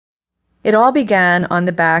It all began on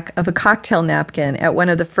the back of a cocktail napkin at one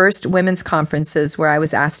of the first women's conferences where I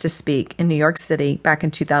was asked to speak in New York City back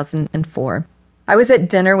in 2004. I was at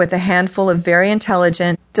dinner with a handful of very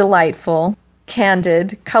intelligent, delightful,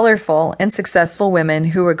 candid, colorful, and successful women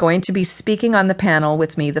who were going to be speaking on the panel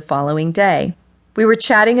with me the following day. We were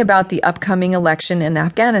chatting about the upcoming election in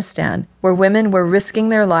Afghanistan, where women were risking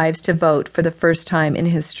their lives to vote for the first time in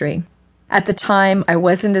history. At the time, I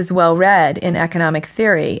wasn't as well read in economic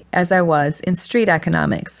theory as I was in street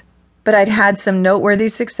economics, but I'd had some noteworthy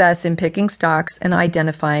success in picking stocks and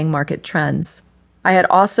identifying market trends. I had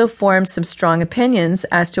also formed some strong opinions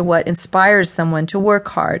as to what inspires someone to work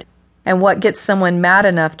hard and what gets someone mad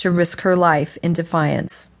enough to risk her life in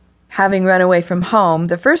defiance. Having run away from home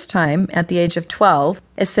the first time at the age of 12,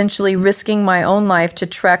 essentially risking my own life to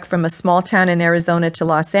trek from a small town in Arizona to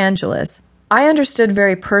Los Angeles, I understood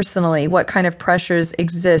very personally what kind of pressures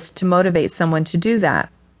exist to motivate someone to do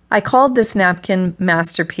that. I called this napkin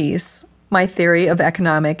masterpiece my theory of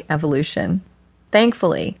economic evolution.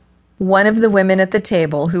 Thankfully, one of the women at the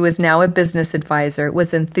table, who is now a business advisor,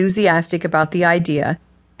 was enthusiastic about the idea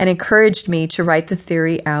and encouraged me to write the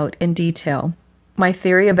theory out in detail. My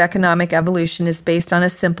theory of economic evolution is based on a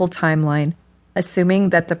simple timeline, assuming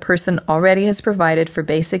that the person already has provided for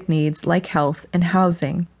basic needs like health and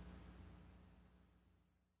housing.